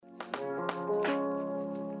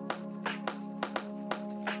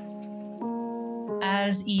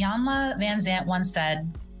As Iyanla Van Zant once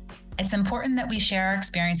said, it's important that we share our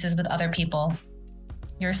experiences with other people.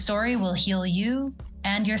 Your story will heal you,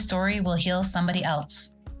 and your story will heal somebody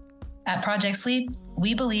else. At Project Sleep,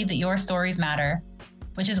 we believe that your stories matter,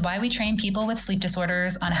 which is why we train people with sleep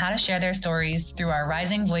disorders on how to share their stories through our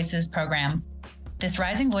Rising Voices program. This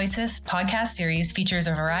Rising Voices podcast series features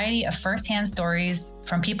a variety of firsthand stories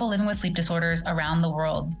from people living with sleep disorders around the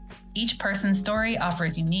world. Each person's story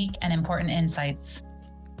offers unique and important insights.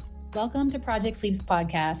 Welcome to Project Sleep's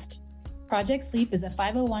podcast. Project Sleep is a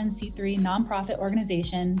 501c3 nonprofit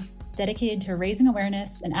organization dedicated to raising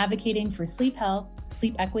awareness and advocating for sleep health,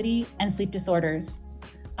 sleep equity, and sleep disorders.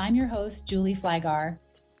 I'm your host, Julie Flagar.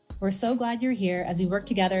 We're so glad you're here as we work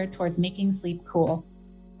together towards making sleep cool.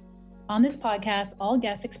 On this podcast, all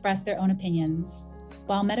guests express their own opinions.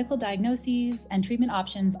 While medical diagnoses and treatment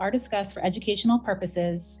options are discussed for educational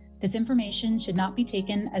purposes, this information should not be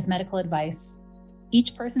taken as medical advice.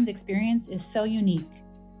 Each person's experience is so unique,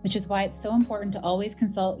 which is why it's so important to always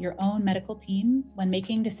consult your own medical team when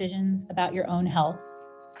making decisions about your own health.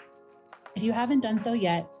 If you haven't done so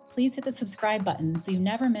yet, please hit the subscribe button so you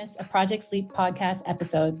never miss a Project Sleep podcast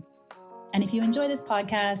episode. And if you enjoy this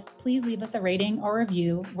podcast, please leave us a rating or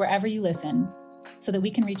review wherever you listen so that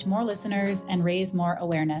we can reach more listeners and raise more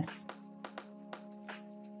awareness.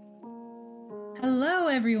 Hello,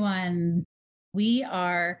 everyone. We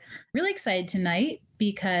are really excited tonight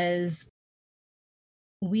because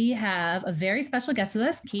we have a very special guest with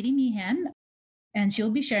us, Katie Mehin, and she'll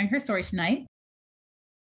be sharing her story tonight.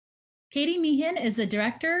 Katie Mehin is the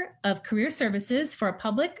Director of Career Services for a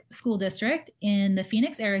public school district in the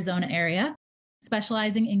Phoenix, Arizona area,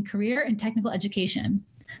 specializing in career and technical education.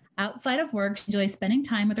 Outside of work, she enjoys spending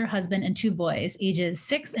time with her husband and two boys, ages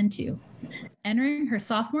 6 and 2. Entering her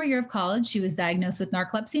sophomore year of college, she was diagnosed with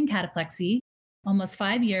narcolepsy and cataplexy, almost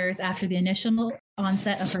 5 years after the initial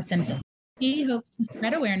onset of her symptoms. Katie hopes to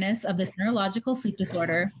spread awareness of this neurological sleep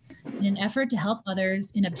disorder in an effort to help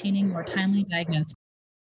others in obtaining more timely diagnosis.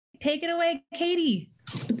 Take it away, Katie.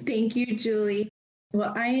 Thank you, Julie.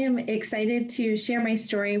 Well, I am excited to share my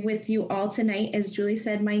story with you all tonight. As Julie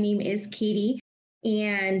said, my name is Katie,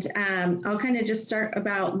 and I'll kind of just start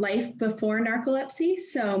about life before narcolepsy.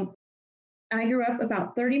 So I grew up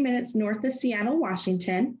about 30 minutes north of Seattle,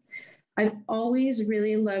 Washington. I've always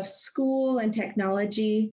really loved school and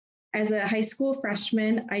technology. As a high school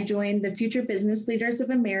freshman, I joined the Future Business Leaders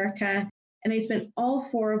of America, and I spent all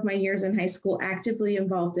 4 of my years in high school actively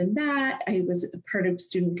involved in that. I was a part of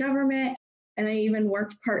student government, and I even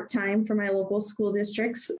worked part-time for my local school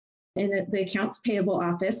districts in the accounts payable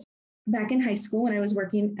office. Back in high school, when I was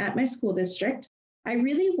working at my school district, I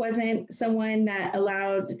really wasn't someone that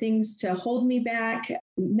allowed things to hold me back.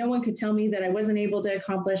 No one could tell me that I wasn't able to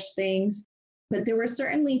accomplish things, but there were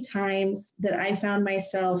certainly times that I found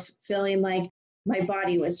myself feeling like my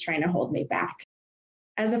body was trying to hold me back.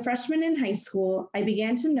 As a freshman in high school, I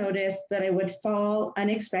began to notice that I would fall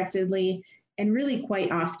unexpectedly and really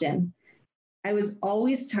quite often. I was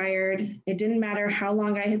always tired. It didn't matter how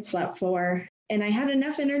long I had slept for, and I had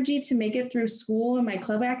enough energy to make it through school and my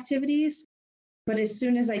club activities. But as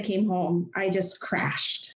soon as I came home, I just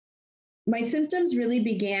crashed. My symptoms really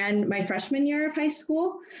began my freshman year of high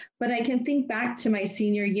school, but I can think back to my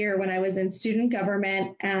senior year when I was in student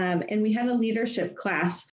government, and we had a leadership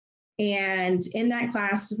class. And in that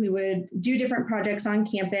class, we would do different projects on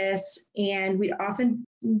campus, and we'd often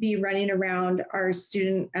be running around our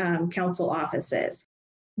student council offices.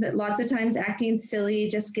 Lots of times acting silly,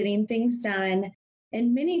 just getting things done.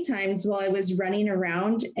 And many times while I was running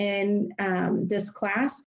around in this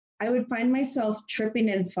class, I would find myself tripping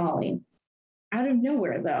and falling. Out of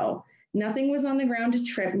nowhere, though. Nothing was on the ground to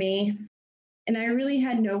trip me, and I really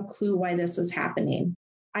had no clue why this was happening.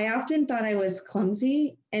 I often thought I was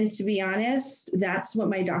clumsy, and to be honest, that's what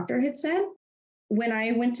my doctor had said. When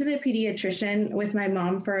I went to the pediatrician with my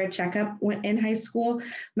mom for a checkup in high school,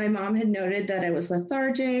 my mom had noted that I was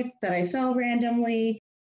lethargic, that I fell randomly,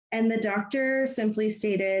 and the doctor simply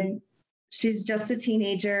stated, "She's just a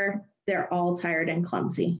teenager. They're all tired and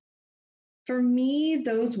clumsy." For me,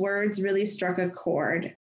 those words really struck a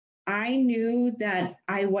chord. I knew that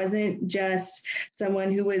I wasn't just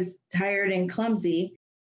someone who was tired and clumsy,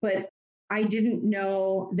 but I didn't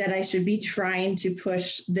know that I should be trying to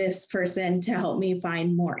push this person to help me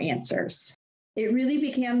find more answers. It really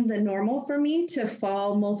became the normal for me to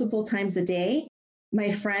fall multiple times a day. My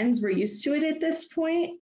friends were used to it at this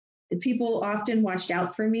point. People often watched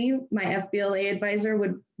out for me. My FBLA advisor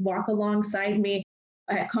would walk alongside me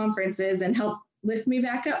at conferences and help lift me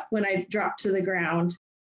back up when I dropped to the ground.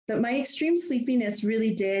 But my extreme sleepiness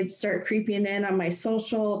really did start creeping in on my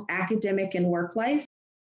social, academic, and work life.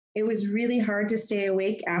 It was really hard to stay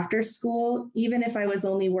awake after school, even if I was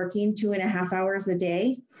only working 2.5 hours a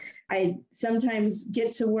day. I'd sometimes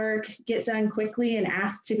get to work, get done quickly, and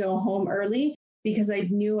ask to go home early because I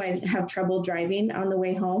knew I'd have trouble driving on the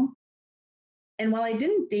way home. And while I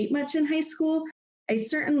didn't date much in high school, I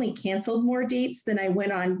certainly canceled more dates than I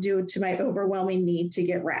went on due to my overwhelming need to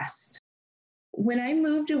get rest. When I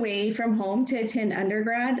moved away from home to attend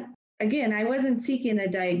undergrad, again, I wasn't seeking a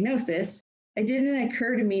diagnosis. It didn't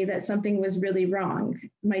occur to me that something was really wrong.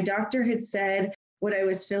 My doctor had said what I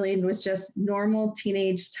was feeling was just normal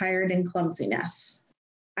teenage tired and clumsiness.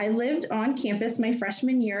 I lived on campus my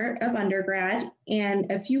freshman year of undergrad, and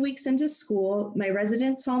a few weeks into school, my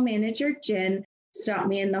residence hall manager, Jen, stopped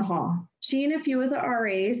me in the hall. She and a few of the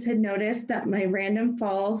RAs had noticed that my random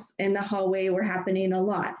falls in the hallway were happening a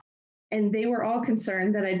lot, and they were all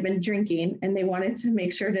concerned that I'd been drinking, and they wanted to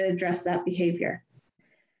make sure to address that behavior.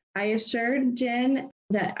 I assured Jen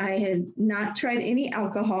that I had not tried any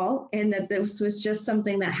alcohol and that this was just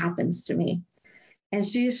something that happens to me. And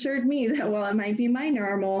she assured me that while it might be my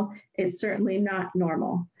normal, it's certainly not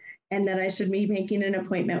normal, and that I should be making an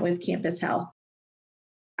appointment with campus health.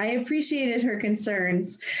 I appreciated her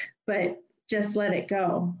concerns, but just let it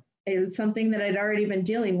go. It was something that I'd already been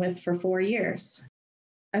dealing with for 4 years.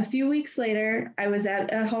 A few weeks later, I was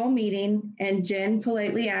at a hall meeting, and Jen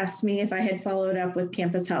politely asked me if I had followed up with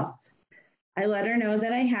campus health. I let her know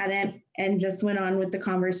that I hadn't and just went on with the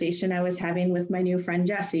conversation I was having with my new friend,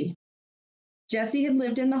 Jessie. Jessie had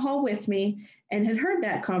lived in the hall with me and had heard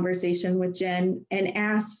that conversation with Jen and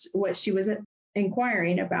asked what she was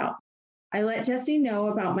inquiring about. I let Jessie know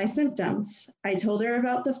about my symptoms. I told her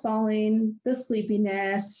about the falling, the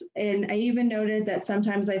sleepiness, and I even noted that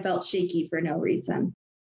sometimes I felt shaky for no reason.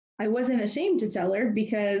 I wasn't ashamed to tell her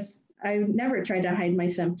because I never tried to hide my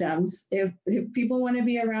symptoms. If people want to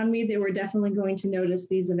be around me, they were definitely going to notice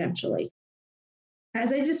these eventually.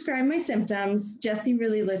 As I described my symptoms, Jessie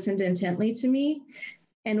really listened intently to me.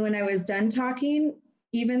 And when I was done talking,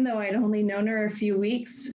 even though I'd only known her a few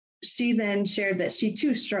weeks, she then shared that she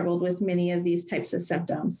too struggled with many of these types of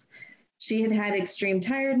symptoms. She had had extreme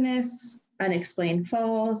tiredness, unexplained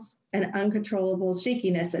falls, and uncontrollable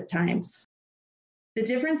shakiness at times. The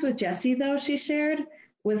difference with Jessie, though, she shared,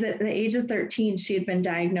 was at the age of 13, she had been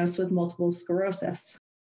diagnosed with multiple sclerosis.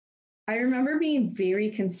 I remember being very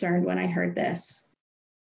concerned when I heard this.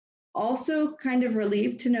 Also kind of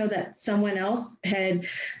relieved to know that someone else had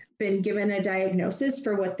been given a diagnosis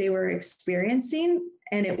for what they were experiencing,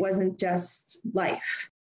 and it wasn't just life.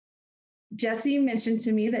 Jessie mentioned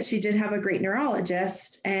to me that she did have a great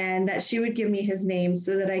neurologist and that she would give me his name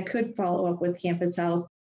so that I could follow up with campus health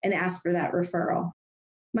and ask for that referral.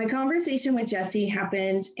 My conversation with Jessie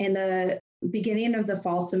happened in the beginning of the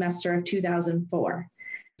fall semester of 2004.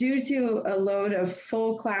 Due to a load of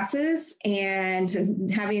full classes and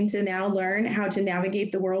having to now learn how to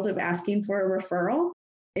navigate the world of asking for a referral,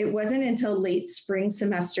 it wasn't until late spring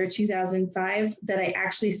semester 2005 that I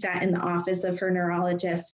actually sat in the office of her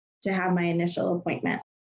neurologist to have my initial appointment.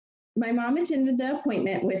 My mom attended the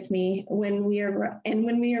appointment with me when we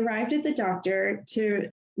arrived at the doctor to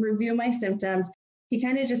review my symptoms. He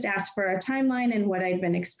kind of just asked for a timeline and what I'd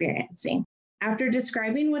been experiencing. After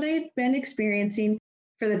describing what I had been experiencing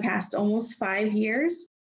for the past almost 5 years,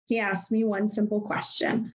 he asked me one simple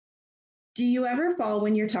question. Do you ever fall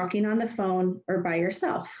when you're talking on the phone or by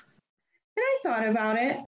yourself? And I thought about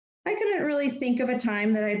it. I couldn't really think of a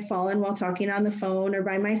time that I'd fallen while talking on the phone or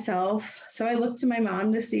by myself. So I looked to my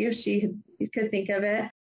mom to see if she could think of it,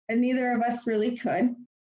 and neither of us really could.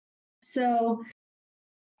 So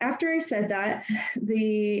after I said that,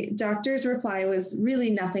 the doctor's reply was really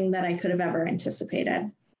nothing that I could have ever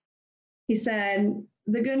anticipated. He said,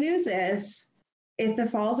 the good news is, if the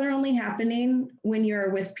falls are only happening when you're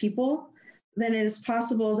with people, then it is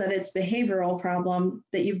possible that it's a behavioral problem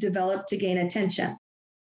that you've developed to gain attention.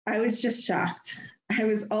 I was just shocked. I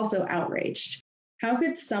was also outraged. How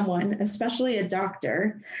could someone, especially a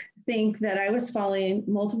doctor, think that I was falling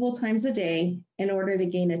multiple times a day in order to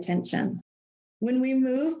gain attention? When we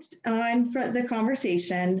moved on from the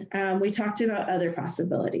conversation, we talked about other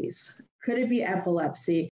possibilities. Could it be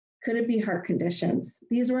epilepsy? Could it be heart conditions?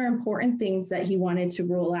 These were important things that he wanted to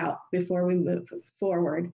rule out before we moved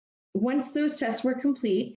forward. Once those tests were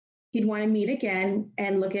complete, he'd want to meet again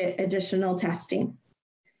and look at additional testing.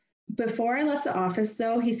 Before I left the office,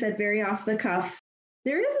 though, he said very off the cuff,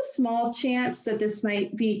 there is a small chance that this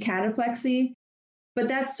might be cataplexy, but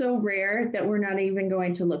that's so rare that we're not even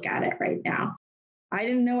going to look at it right now. I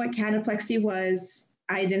didn't know what cataplexy was.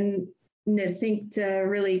 I didn't think to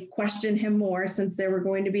really question him more, since there were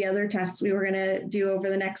going to be other tests we were going to do over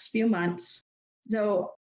the next few months.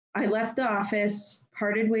 So I left the office,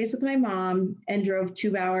 parted ways with my mom, and drove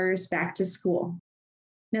 2 hours back to school.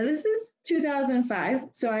 Now, this is 2005,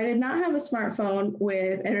 so I did not have a smartphone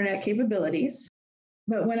with internet capabilities.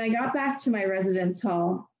 But when I got back to my residence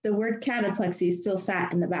hall, the word cataplexy still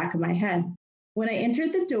sat in the back of my head. When I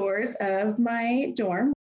entered the doors of my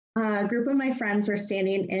dorm, a group of my friends were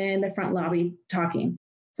standing in the front lobby talking.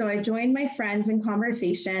 So I joined my friends in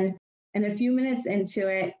conversation, and a few minutes into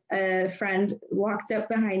it, a friend walked up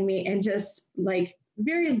behind me and just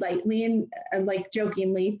very lightly and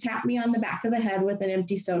jokingly tapped me on the back of the head with an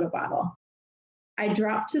empty soda bottle. I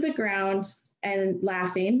dropped to the ground and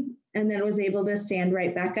laughing, and then was able to stand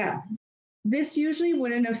right back up. This usually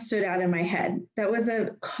wouldn't have stood out in my head. That was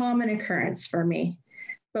a common occurrence for me.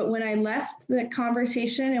 But when I left the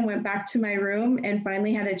conversation and went back to my room and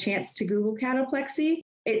finally had a chance to Google cataplexy,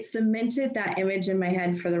 it cemented that image in my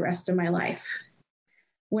head for the rest of my life.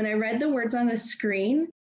 When I read the words on the screen,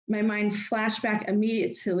 my mind flashed back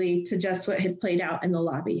immediately to just what had played out in the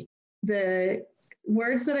lobby. The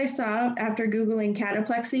words that I saw after Googling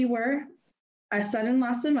cataplexy were a sudden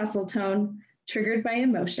loss of muscle tone triggered by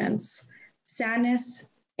emotions, sadness,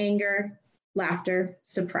 anger, laughter,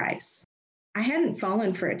 surprise. I hadn't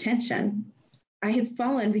fallen for attention. I had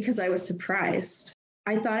fallen because I was surprised.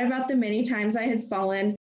 I thought about the many times I had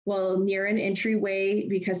fallen while near an entryway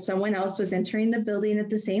because someone else was entering the building at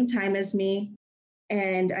the same time as me,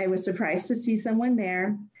 and I was surprised to see someone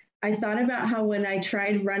there. I thought about how when I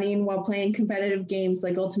tried running while playing competitive games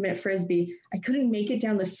like Ultimate Frisbee, I couldn't make it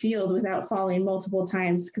down the field without falling multiple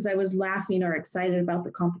times because I was laughing or excited about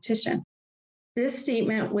the competition. This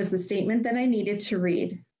statement was the statement that I needed to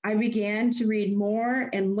read. I began to read more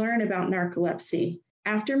and learn about narcolepsy.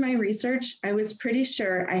 After my research, I was pretty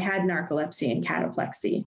sure I had narcolepsy and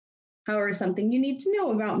cataplexy. However, something you need to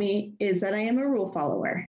know about me is that I am a rule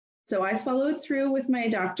follower. So I followed through with my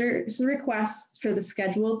doctor's requests for the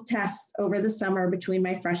scheduled tests over the summer between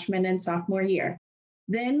my freshman and sophomore year.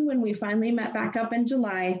 Then when we finally met back up in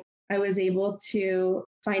July, I was able to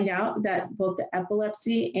find out that both the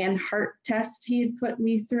epilepsy and heart tests he had put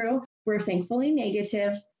me through were thankfully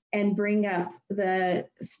negative, and bring up the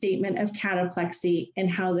statement of cataplexy and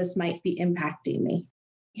how this might be impacting me.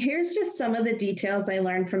 Here's just some of the details I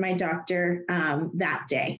learned from my doctor that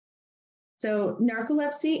day. So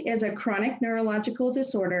narcolepsy is a chronic neurological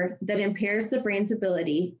disorder that impairs the brain's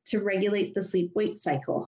ability to regulate the sleep-wake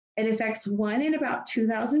cycle. It affects 1 in about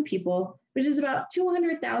 2,000 people, which is about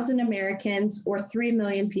 200,000 Americans or 3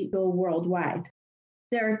 million people worldwide.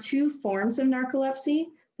 There are 2 forms of narcolepsy.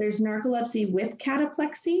 There's narcolepsy with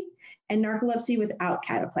cataplexy and narcolepsy without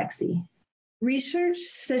cataplexy. Research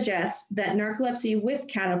suggests that narcolepsy with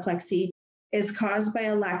cataplexy is caused by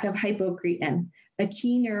a lack of hypocretin, a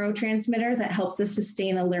key neurotransmitter that helps us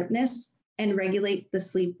sustain alertness and regulate the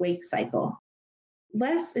sleep-wake cycle.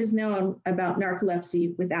 Less is known about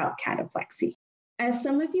narcolepsy without cataplexy. As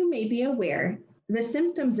some of you may be aware, the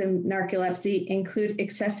symptoms of narcolepsy include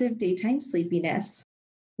excessive daytime sleepiness,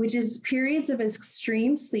 which is periods of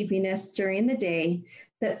extreme sleepiness during the day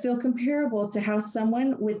that feel comparable to how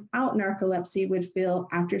someone without narcolepsy would feel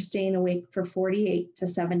after staying awake for 48 to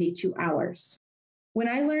 72 hours. When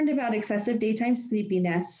I learned about excessive daytime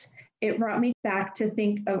sleepiness, it brought me back to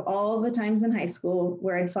think of all the times in high school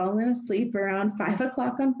where I'd fallen asleep around 5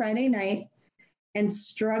 o'clock on Friday night and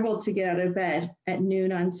struggled to get out of bed at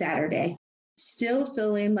noon on Saturday, still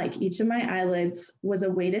feeling like each of my eyelids was a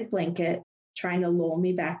weighted blanket trying to lull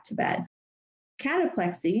me back to bed.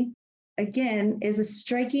 Cataplexy, again, is a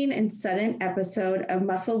striking and sudden episode of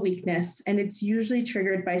muscle weakness, and it's usually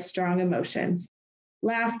triggered by strong emotions: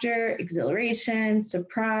 laughter, exhilaration,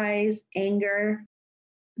 surprise, anger.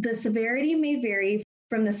 The severity may vary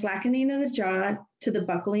from the slackening of the jaw to the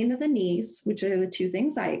buckling of the knees, which are the 2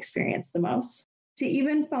 things I experience the most, to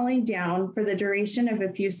even falling down for the duration of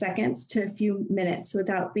a few seconds to a few minutes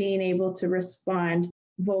without being able to respond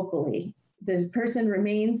vocally. The person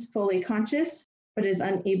remains fully conscious, but is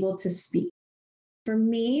unable to speak. For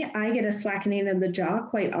me, I get a slackening of the jaw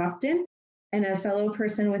quite often, and a fellow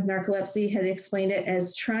person with narcolepsy had explained it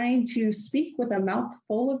as trying to speak with a mouth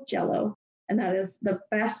full of jello. And that is the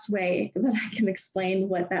best way that I can explain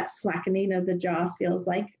what that slackening of the jaw feels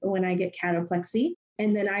like when I get cataplexy.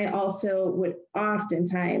 And then I also would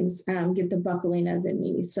oftentimes get the buckling of the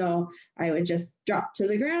knee. So I would just drop to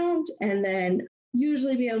the ground and then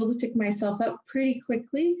usually be able to pick myself up pretty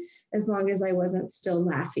quickly as long as I wasn't still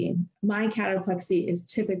laughing. My cataplexy is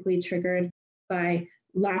typically triggered by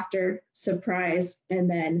laughter, surprise, and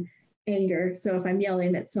then anger. So if I'm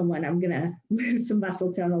yelling at someone, I'm going to lose some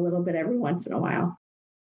muscle tone a little bit every once in a while.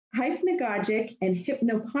 Hypnagogic and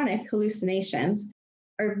hypnoponic hallucinations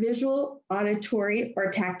are visual, auditory,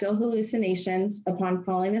 or tactile hallucinations upon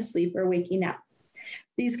falling asleep or waking up.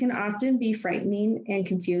 These can often be frightening and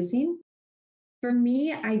confusing. For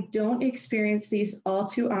me, I don't experience these all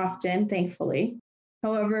too often, thankfully.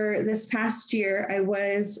 However, this past year, I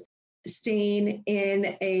was staying in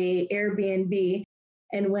an Airbnb,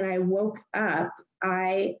 and when I woke up,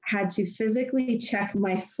 I had to physically check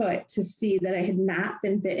my foot to see that I had not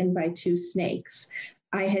been bitten by two snakes.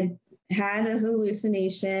 I had a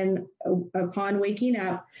hallucination upon waking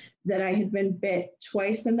up that I had been bit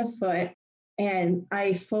twice in the foot, and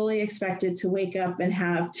I fully expected to wake up and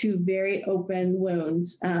have two very open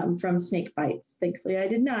wounds from snake bites. Thankfully, I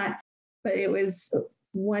did not, but it was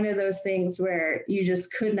one of those things where you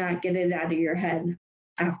just could not get it out of your head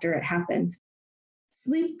after it happened.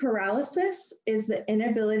 Sleep paralysis is the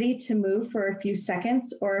inability to move for a few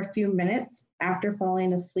seconds or a few minutes after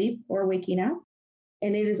falling asleep or waking up,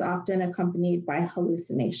 and it is often accompanied by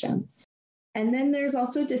hallucinations. And then there's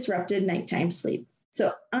also disrupted nighttime sleep.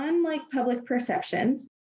 So unlike public perceptions,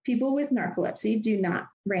 people with narcolepsy do not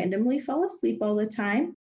randomly fall asleep all the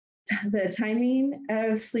time. The timing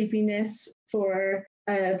of sleepiness for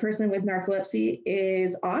a person with narcolepsy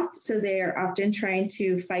is off, so they are often trying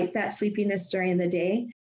to fight that sleepiness during the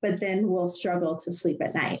day, but then will struggle to sleep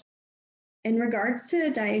at night. In regards to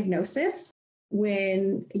diagnosis,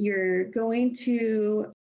 when you're going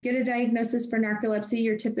to get a diagnosis for narcolepsy,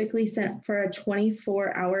 you're typically sent for a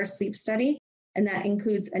 24-hour sleep study, and that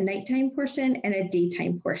includes a nighttime portion and a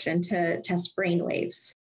daytime portion to test brain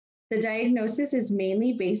waves. The diagnosis is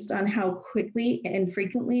mainly based on how quickly and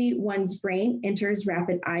frequently one's brain enters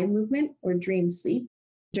rapid eye movement or dream sleep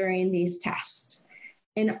during these tests.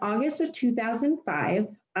 In August of 2005,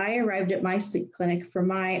 I arrived at my sleep clinic for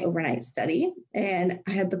my overnight study, and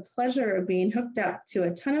I had the pleasure of being hooked up to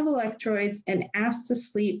a ton of electrodes and asked to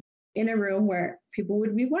sleep in a room where people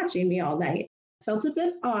would be watching me all night. Felt a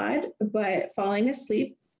bit odd, but falling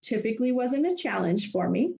asleep typically wasn't a challenge for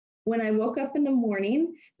me. When I woke up in the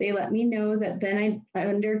morning, they let me know that then I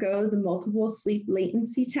undergo the multiple sleep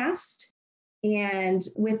latency test. And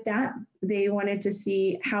with that, they wanted to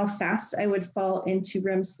see how fast I would fall into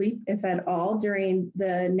REM sleep, if at all, during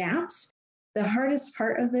the naps. The hardest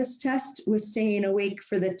part of this test was staying awake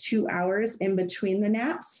for the 2 hours in between the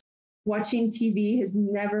naps. Watching TV has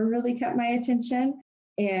never really kept my attention,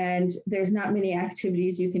 and there's not many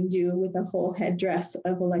activities you can do with a whole headdress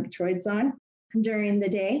of electrodes on during the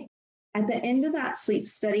day. At the end of that sleep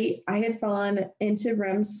study, I had fallen into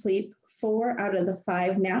REM sleep 4 out of the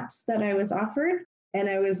 5 naps that I was offered, and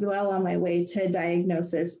I was well on my way to a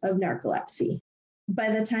diagnosis of narcolepsy.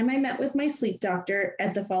 By the time I met with my sleep doctor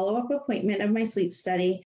at the follow-up appointment of my sleep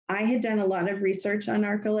study, I had done a lot of research on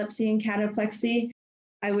narcolepsy and cataplexy.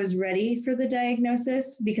 I was ready for the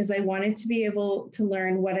diagnosis because I wanted to be able to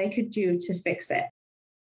learn what I could do to fix it.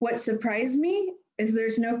 What surprised me is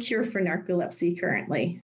there's no cure for narcolepsy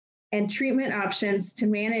currently, and treatment options to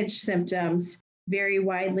manage symptoms vary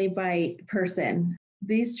widely by person.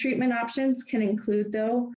 These treatment options can include,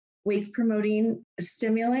 though, wake-promoting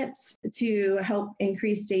stimulants to help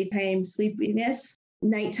increase daytime sleepiness,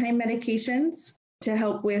 nighttime medications to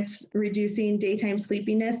help with reducing daytime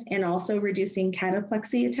sleepiness and also reducing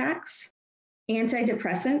cataplexy attacks,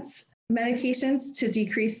 antidepressants medications to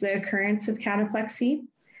decrease the occurrence of cataplexy,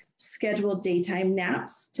 scheduled daytime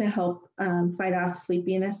naps to help fight off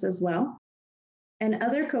sleepiness as well. And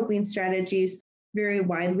other coping strategies vary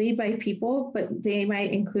widely by people, but they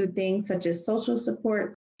might include things such as social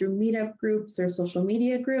support through meetup groups or social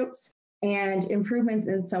media groups, and improvements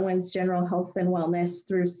in someone's general health and wellness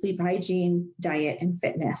through sleep hygiene, diet, and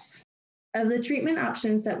fitness. Of the treatment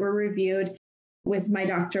options that were reviewed with my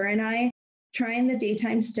doctor and I, trying the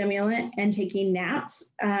daytime stimulant and taking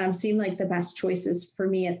naps seemed like the best choices for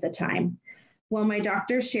me at the time. While my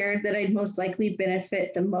doctor shared that I'd most likely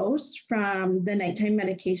benefit the most from the nighttime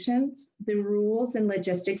medications, the rules and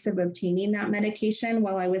logistics of obtaining that medication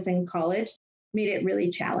while I was in college made it really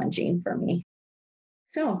challenging for me.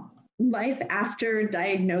 So, life after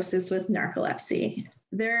diagnosis with narcolepsy.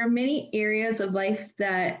 There are many areas of life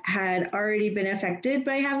that had already been affected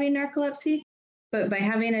by having narcolepsy, but by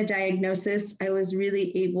having a diagnosis, I was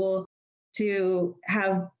really able to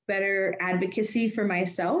have better advocacy for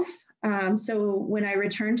myself. So when I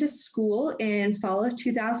returned to school in fall of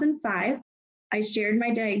 2005, I shared my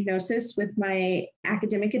diagnosis with my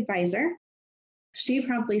academic advisor. She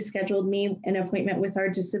promptly scheduled me an appointment with our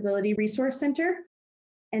Disability Resource Center.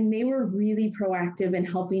 And they were really proactive in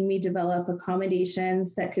helping me develop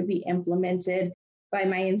accommodations that could be implemented by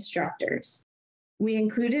my instructors. We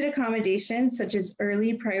included accommodations such as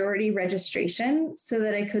early priority registration so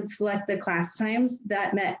that I could select the class times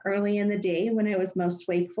that met early in the day when I was most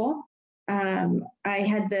wakeful. I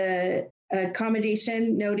had the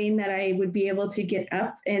accommodation noting that I would be able to get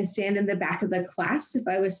up and stand in the back of the class if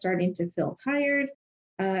I was starting to feel tired.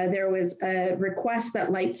 There was a request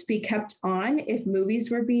that lights be kept on if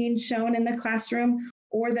movies were being shown in the classroom,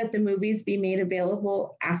 or that the movies be made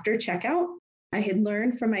available after checkout. I had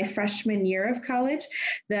learned from my freshman year of college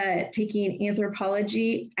that taking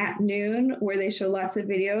anthropology at noon, where they show lots of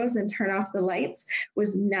videos and turn off the lights,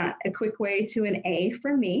 was not a quick way to an A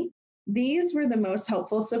for me. These were the most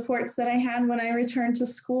helpful supports that I had when I returned to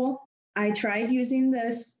school. I tried using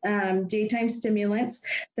this daytime stimulants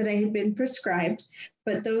that I had been prescribed,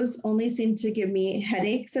 but those only seemed to give me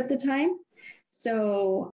headaches at the time.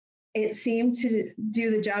 So it seemed to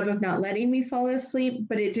do the job of not letting me fall asleep,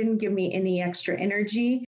 but it didn't give me any extra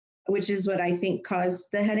energy, which is what I think caused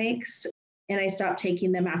the headaches. And I stopped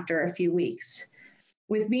taking them after a few weeks.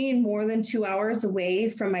 With being more than 2 hours away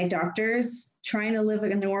from my doctors, trying to live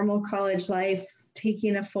a normal college life,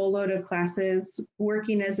 taking a full load of classes,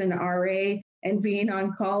 working as an RA, and being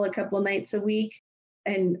on call a couple nights a week,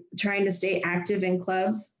 and trying to stay active in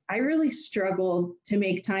clubs, I really struggled to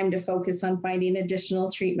make time to focus on finding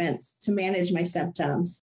additional treatments to manage my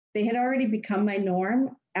symptoms. They had already become my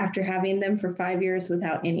norm after having them for 5 years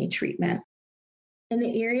without any treatment. In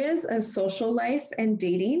the areas of social life and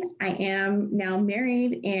dating, I am now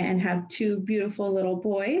married and have 2 beautiful little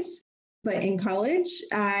boys. But in college,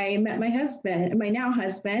 I met my now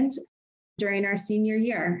husband, during our senior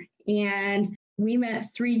year. And we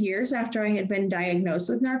met 3 years after I had been diagnosed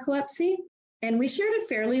with narcolepsy. And we shared a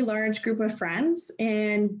fairly large group of friends.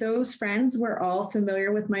 And those friends were all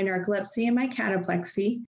familiar with my narcolepsy and my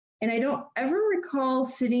cataplexy. And I don't ever recall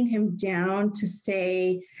sitting him down to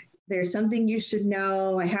say, there's something you should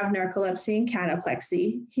know. I have narcolepsy and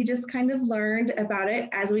cataplexy. He just kind of learned about it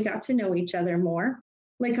as we got to know each other more.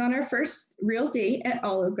 Like on our first real date at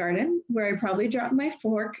Olive Garden, where I probably dropped my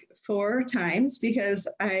fork 4 times because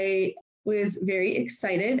I was very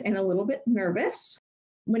excited and a little bit nervous.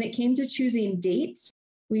 When it came to choosing dates,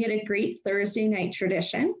 we had a great Thursday night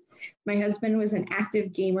tradition. My husband was an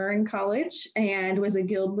active gamer in college and was a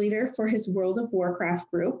guild leader for his World of Warcraft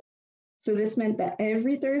group. So this meant that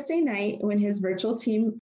every Thursday night when his virtual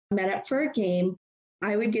team met up for a game,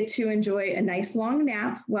 I would get to enjoy a nice long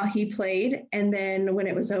nap while he played. And then when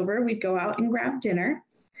it was over, we'd go out and grab dinner.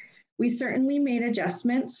 We certainly made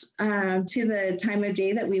adjustments to the time of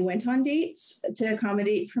day that we went on dates to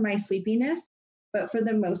accommodate for my sleepiness. But for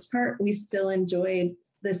the most part, we still enjoyed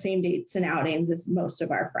the same dates and outings as most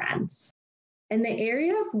of our friends. In the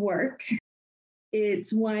area of work,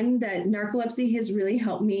 it's one that narcolepsy has really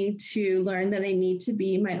helped me to learn that I need to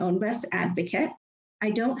be my own best advocate. I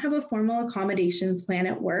don't have a formal accommodations plan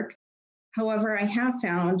at work. However, I have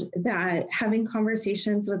found that having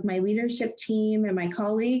conversations with my leadership team and my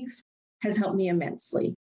colleagues has helped me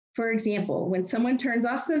immensely. For example, when someone turns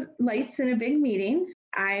off the lights in a big meeting,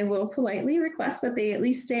 I will politely request that they at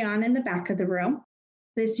least stay on in the back of the room.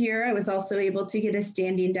 This year, I was also able to get a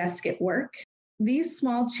standing desk at work. These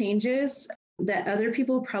small changes that other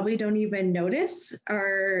people probably don't even notice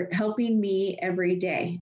are helping me every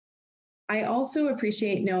day. I also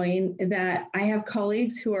appreciate knowing that I have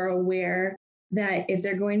colleagues who are aware that if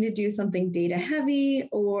they're going to do something data heavy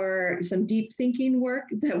or some deep thinking work,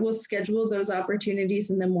 that we'll schedule those opportunities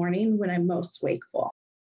in the morning when I'm most wakeful.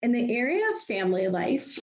 In the area of family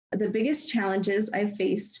life, the biggest challenges I've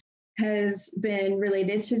faced has been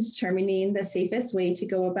related to determining the safest way to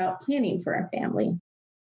go about planning for a family.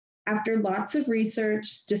 After lots of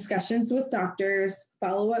research, discussions with doctors,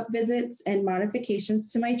 follow-up visits, and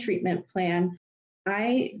modifications to my treatment plan,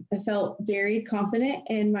 I felt very confident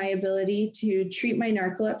in my ability to treat my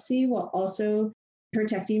narcolepsy while also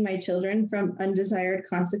protecting my children from undesired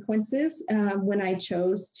consequences when I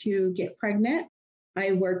chose to get pregnant.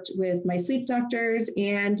 I worked with my sleep doctors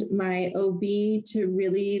and my OB to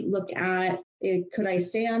really look at could I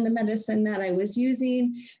stay on the medicine that I was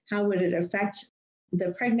using? How would it affect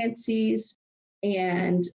the pregnancies?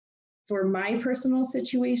 And for my personal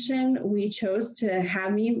situation, we chose to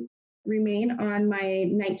have me remain on my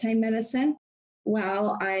nighttime medicine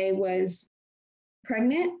while I was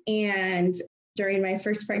pregnant. And during my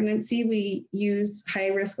first pregnancy, we used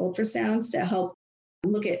high-risk ultrasounds to help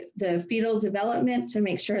look at the fetal development to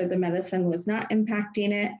make sure the medicine was not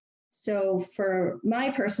impacting it. So for my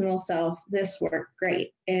personal self, this worked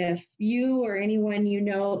great. If you or anyone you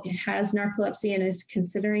know has narcolepsy and is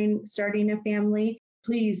considering starting a family,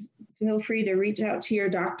 please feel free to reach out to your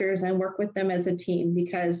doctors and work with them as a team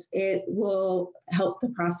because it will help the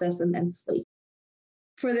process immensely.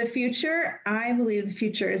 For the future, I believe the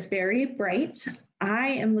future is very bright. I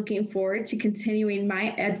am looking forward to continuing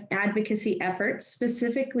my advocacy efforts,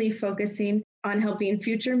 specifically focusing on helping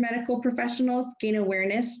future medical professionals gain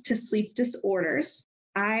awareness to sleep disorders.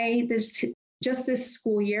 Just this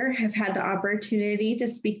school year have had the opportunity to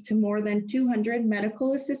speak to more than 200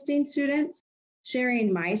 medical assisting students,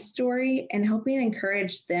 sharing my story and helping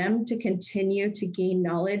encourage them to continue to gain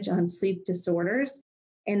knowledge on sleep disorders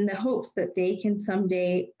in the hopes that they can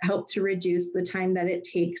someday help to reduce the time that it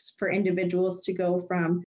takes for individuals to go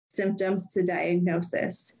from symptoms to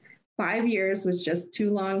diagnosis. 5 years was just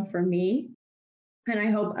too long for me, and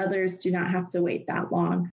I hope others do not have to wait that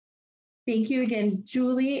long. Thank you again,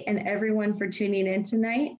 Julie, and everyone for tuning in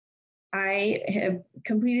tonight. I have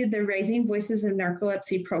completed the Raising Voices of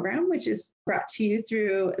Narcolepsy program, which is brought to you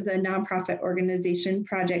through the nonprofit organization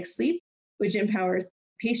Project Sleep, which empowers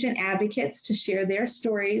patient advocates to share their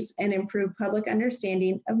stories and improve public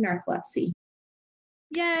understanding of narcolepsy.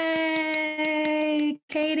 Yay,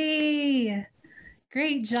 Katie.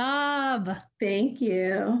 Great job. Thank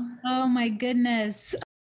you. Oh my goodness.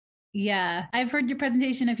 Yeah, I've heard your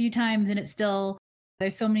presentation a few times and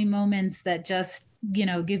there's so many moments that just,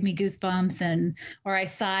 give me goosebumps or I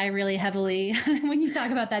sigh really heavily when you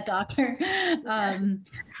talk about that doctor.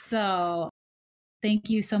 So thank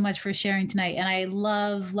you so much for sharing tonight. And I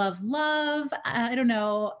love, I don't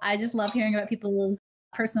know, I just love hearing about people's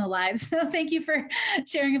personal lives. So thank you for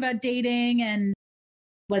sharing about dating and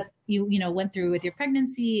what you went through with your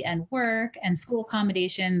pregnancy and work and school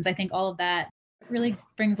accommodations. I think all of that really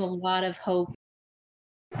brings a lot of hope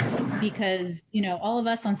because, all of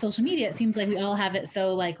us on social media, it seems like we all have it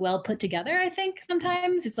so well put together. I think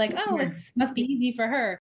sometimes it's like, oh, it must be easy for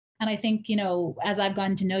her. And I think, as I've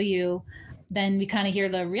gotten to know you, then we kind of hear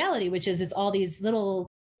the reality, which is it's all these little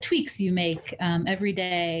tweaks you make every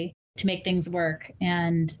day to make things work.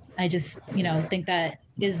 And I just, think that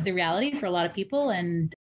is the reality for a lot of people.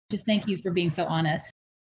 And just thank you for being so honest.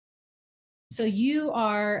 So you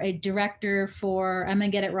are a director for, I'm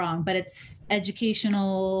going to get it wrong, but it's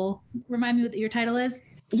educational. Remind me what your title is?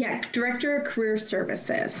 Yeah, Director of Career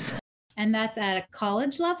Services. And that's at a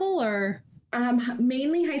college level or?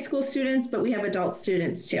 Mainly high school students, but we have adult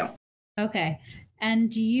students too. Okay.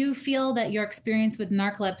 And do you feel that your experience with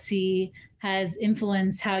narcolepsy has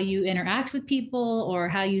influenced how you interact with people or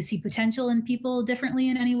how you see potential in people differently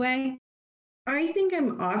in any way? I think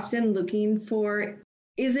I'm often looking for,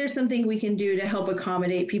 is there something we can do to help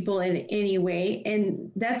accommodate people in any way?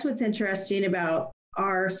 And that's what's interesting about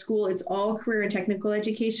our school. It's all career and technical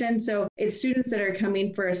education. So it's students that are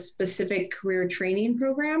coming for a specific career training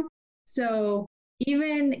program. So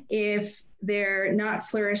even if they're not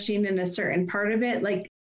flourishing in a certain part of it,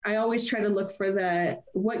 I always try to look for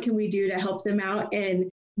what can we do to help them out? And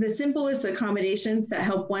the simplest accommodations that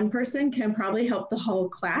help one person can probably help the whole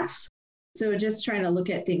class. So just trying to look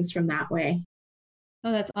at things from that way.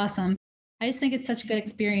 Oh, that's awesome. I just think it's such a good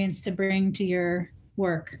experience to bring to your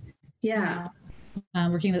work. Yeah.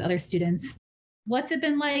 Working with other students. What's it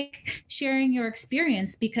been like sharing your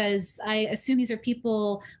experience? Because I assume these are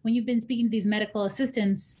people, when you've been speaking to these medical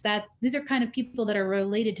assistants, that these are kind of people that are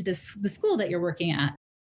related to the school that you're working at.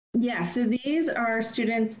 Yeah, so these are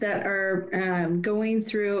students that are going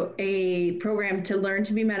through a program to learn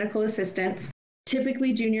to be medical assistants,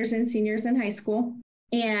 typically juniors and seniors in high school.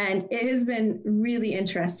 And it has been really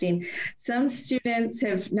interesting. Some students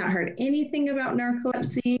have not heard anything about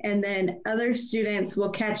narcolepsy, and then other students will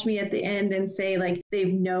catch me at the end and say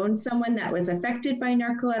they've known someone that was affected by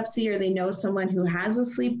narcolepsy, or they know someone who has a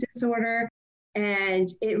sleep disorder. And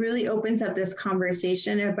it really opens up this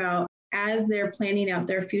conversation about, as they're planning out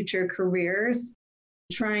their future careers,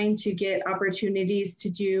 trying to get opportunities to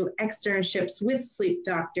do externships with sleep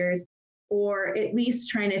doctors, or at least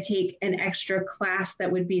trying to take an extra class that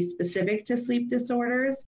would be specific to sleep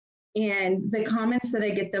disorders. And the comments that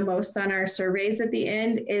I get the most on our surveys at the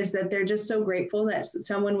end is that they're just so grateful that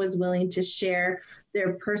someone was willing to share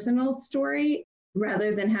their personal story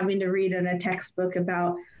rather than having to read in a textbook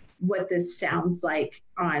about what this sounds like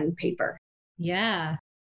on paper. Yeah,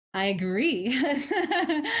 I agree.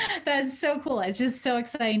 That's so cool. It's just so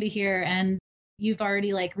exciting to hear. And you've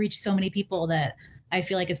already reached so many people that I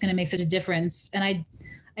feel like it's going to make such a difference. And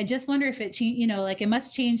I just wonder if it it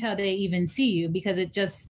must change how they even see you,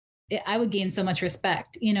 because I would gain so much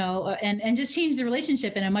respect, and just change the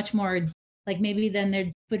relationship in a much more like maybe then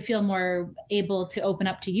they would feel more able to open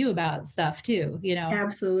up to you about stuff too, you know?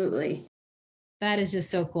 Absolutely. That is just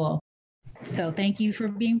so cool. So thank you for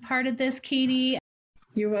being part of this, Katie.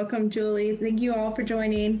 You're welcome, Julie. Thank you all for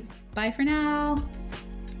joining. Bye for now.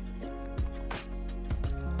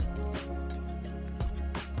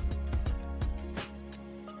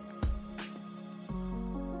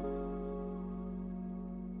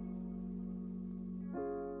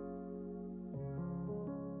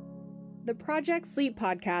 The Project Sleep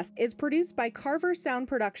podcast is produced by Carver Sound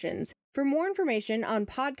Productions. For more information on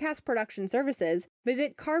podcast production services,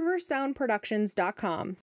 visit carversoundproductions.com.